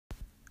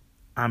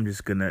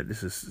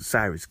This is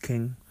Siris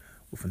King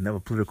with another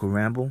political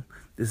ramble.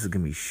 This is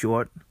gonna be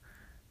short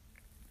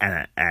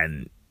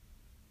and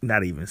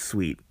not even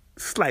sweet,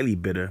 slightly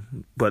bitter,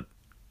 but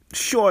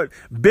short,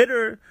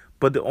 bitter.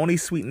 But the only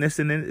sweetness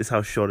in it is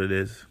how short it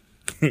is.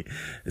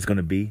 It's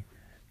gonna be.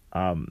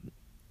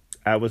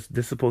 This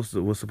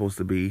was supposed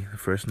to be the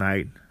first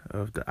night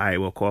of the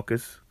Iowa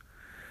Caucus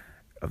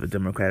of the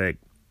Democratic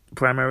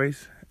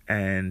primaries,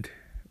 and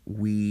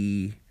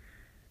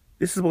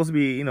this is supposed to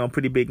be, a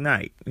pretty big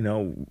night.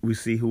 We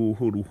see who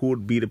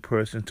would be the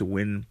person to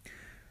win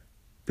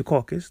the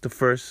caucus, the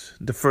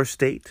first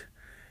state,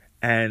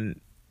 and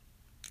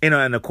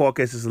and the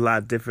caucus is a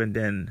lot different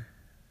than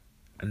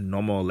a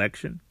normal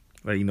election,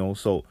 right?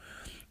 So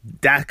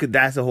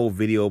that's a whole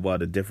video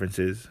about the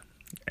differences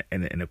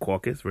in the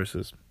caucus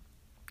versus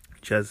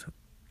just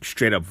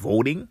straight up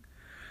voting.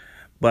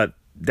 But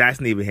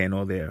that's neither here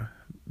nor there.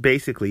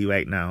 Basically,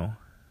 right now,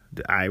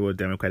 the Iowa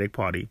Democratic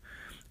Party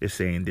is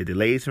saying the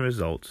delays in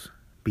results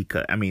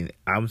because, I'm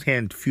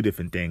hearing a few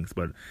different things,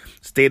 but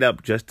stayed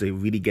up just to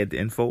really get the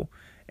info.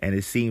 And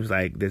it seems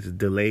like there's a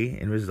delay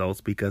in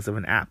results because of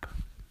an app.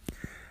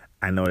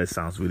 I know that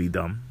sounds really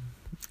dumb.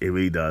 It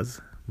really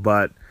does.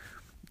 But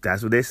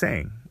that's what they're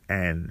saying.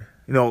 And,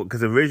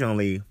 because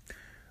originally,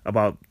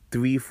 about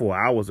 3-4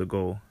 hours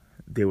ago,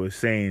 they were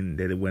saying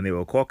that when they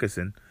were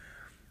caucusing,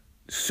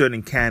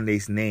 certain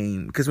candidates'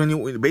 name, because when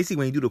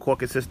you do the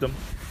caucus system,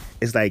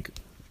 it's like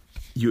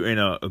you're in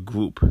a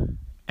group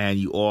and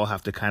you all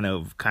have to kind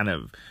of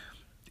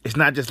it's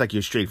not just like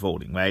you're straight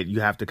voting, right?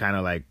 You have to kind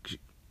of like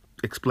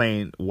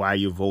explain why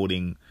you're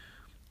voting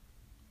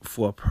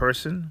for a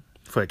person,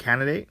 for a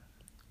candidate,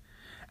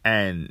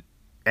 and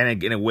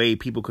in a way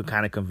people could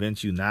kind of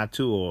convince you not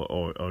to,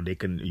 or you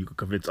could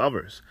convince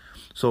others.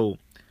 So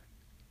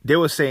they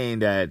were saying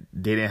that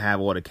they didn't have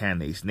all the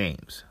candidates'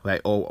 names,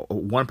 right? Or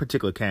one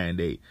particular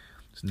candidate's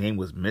name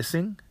was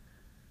missing.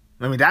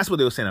 That's what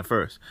they were saying at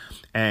first.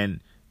 And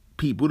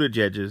Pete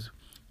Buttigieg's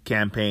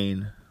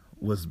campaign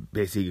was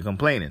basically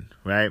complaining,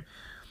 right?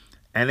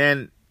 And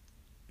then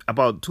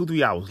about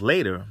 2-3 hours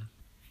later,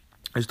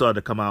 it started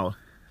to come out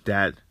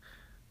that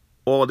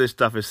all this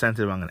stuff is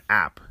centered around an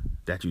app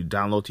that you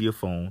download to your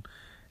phone,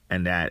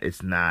 and that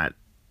it's not,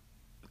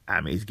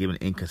 it's giving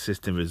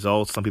inconsistent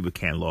results. Some people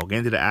can't log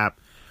into the app.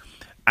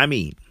 I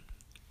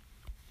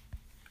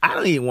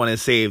don't even want to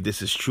say if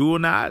this is true or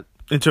not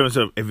in terms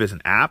of if it's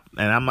an app,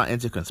 and I'm not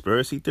into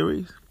conspiracy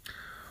theories.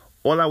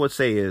 All I would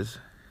say is,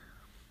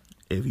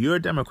 if you're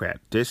a Democrat,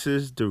 this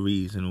is the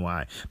reason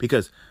why.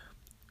 Because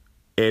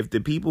if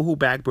the people who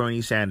back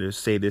Bernie Sanders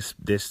say this,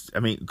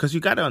 because you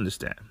got to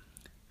understand,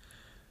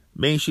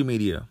 mainstream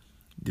media,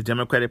 the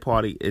Democratic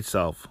Party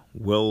itself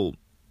will,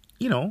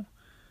 they're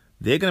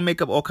going to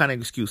make up all kind of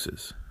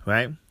excuses,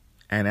 right?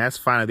 And that's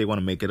fine if they want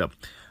to make it up.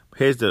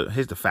 Here's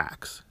the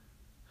facts.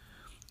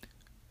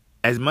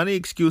 As many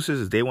excuses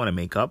as they want to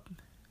make up,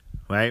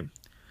 right?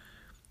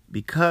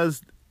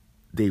 Because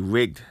they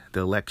rigged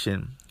the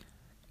election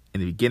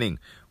in the beginning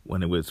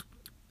when it was,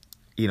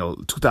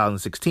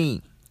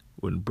 2016,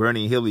 when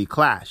Bernie and Hillary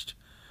clashed.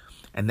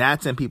 And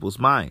that's in people's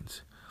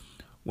minds.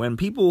 When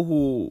people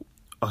who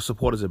are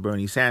supporters of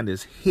Bernie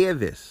Sanders hear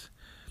this,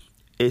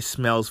 it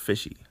smells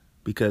fishy.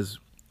 Because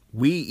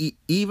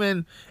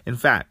in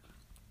fact,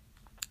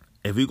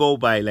 if we go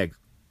by,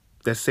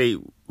 let's say,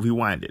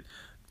 rewind it,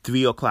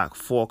 3 o'clock,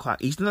 4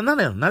 o'clock Eastern,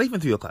 no, not even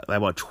 3 o'clock, like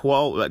about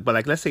 12,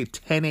 but let's say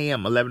 10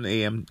 a.m., 11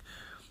 a.m.,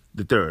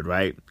 the 3rd,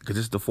 right? Because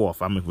this is the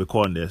 4th. I'm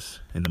recording this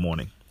in the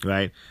morning,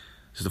 right?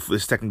 This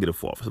is technically the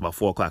 4th. It's about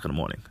 4 o'clock in the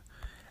morning.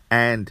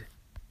 And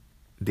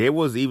there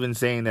was even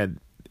saying that,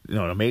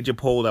 the major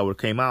poll that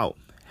came out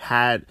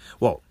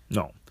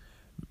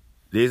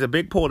there's a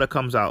big poll that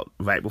comes out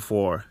right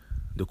before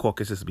the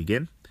caucuses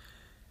begin.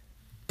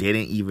 They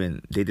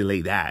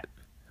delayed that,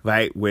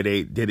 right? Where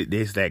they did it,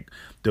 there's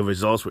the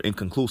results were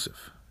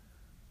inconclusive.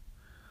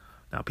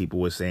 Now people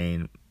were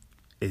saying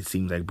it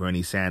seems like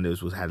Bernie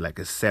Sanders had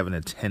a 7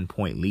 or 10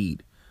 point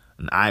lead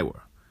in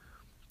Iowa.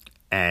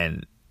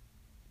 And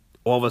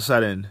all of a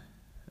sudden,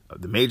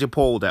 the major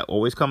poll that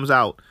always comes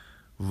out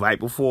right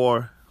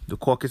before the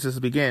caucuses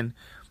begin,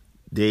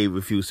 they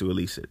refuse to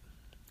release it.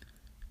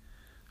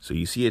 So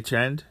you see a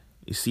trend.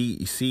 You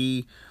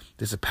see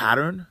there's a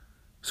pattern.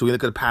 So we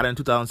look at the pattern in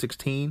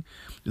 2016.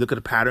 You look at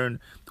the pattern.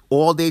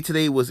 All day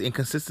today was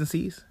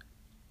inconsistencies,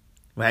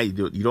 right?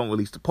 You don't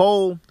release the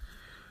poll.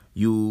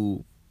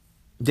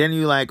 Then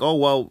you're like, oh,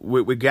 well,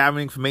 we're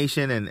gathering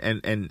information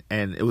and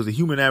it was a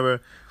human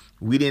error.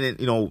 We didn't,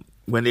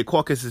 when the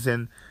caucus is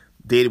in,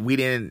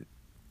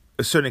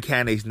 a certain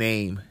candidate's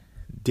name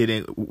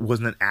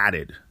wasn't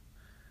added.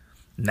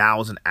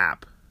 Now it's an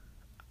app.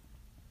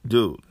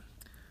 Dude,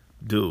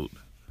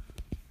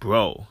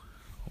 bro,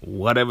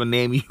 whatever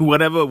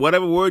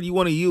word you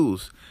want to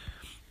use,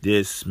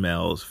 this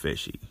smells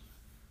fishy.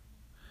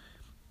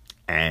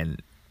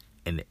 And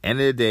in the end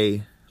of the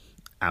day,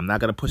 I'm not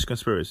going to push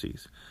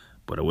conspiracies,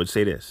 but I would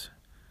say this.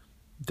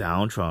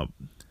 Donald Trump,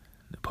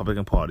 the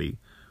Republican Party,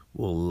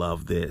 will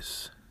love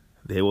this.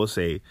 They will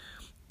say,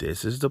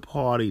 this is the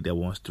party that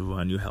wants to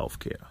run your health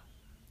care.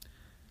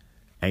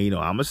 And,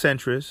 I'm a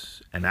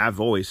centrist, and I've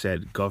always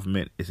said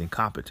government is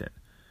incompetent.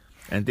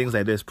 And things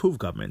like this prove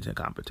government is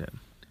incompetent.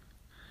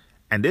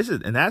 And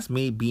that's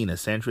me being a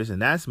centrist,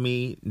 and that's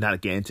me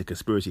not getting into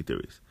conspiracy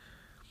theories.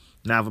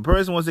 Now, if a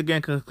person wants to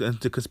get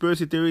into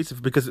conspiracy theories,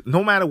 because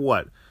no matter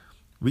what,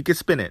 we can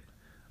spin it.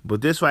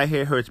 But this right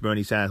here hurts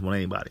Bernie Sanders more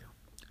than anybody.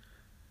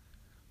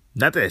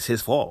 Not that it's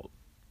his fault,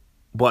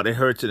 but it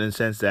hurts in the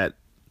sense that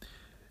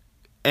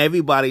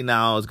everybody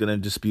now is going to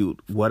dispute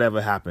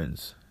whatever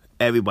happens.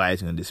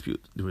 Everybody's going to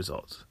dispute the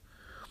results.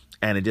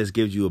 And it just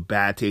gives you a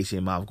bad taste in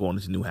your mouth going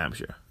into New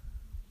Hampshire.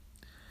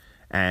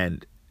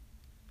 And,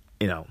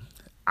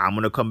 I'm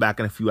going to come back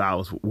in a few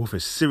hours with a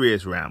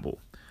serious ramble.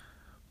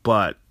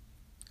 But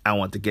I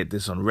want to get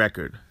this on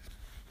record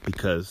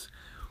because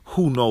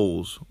who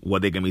knows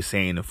what they're going to be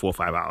saying in 4 or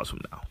 5 hours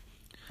from now.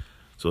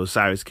 So,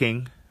 Siris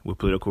King with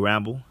Political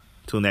Ramble.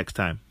 Till next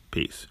time,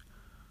 peace.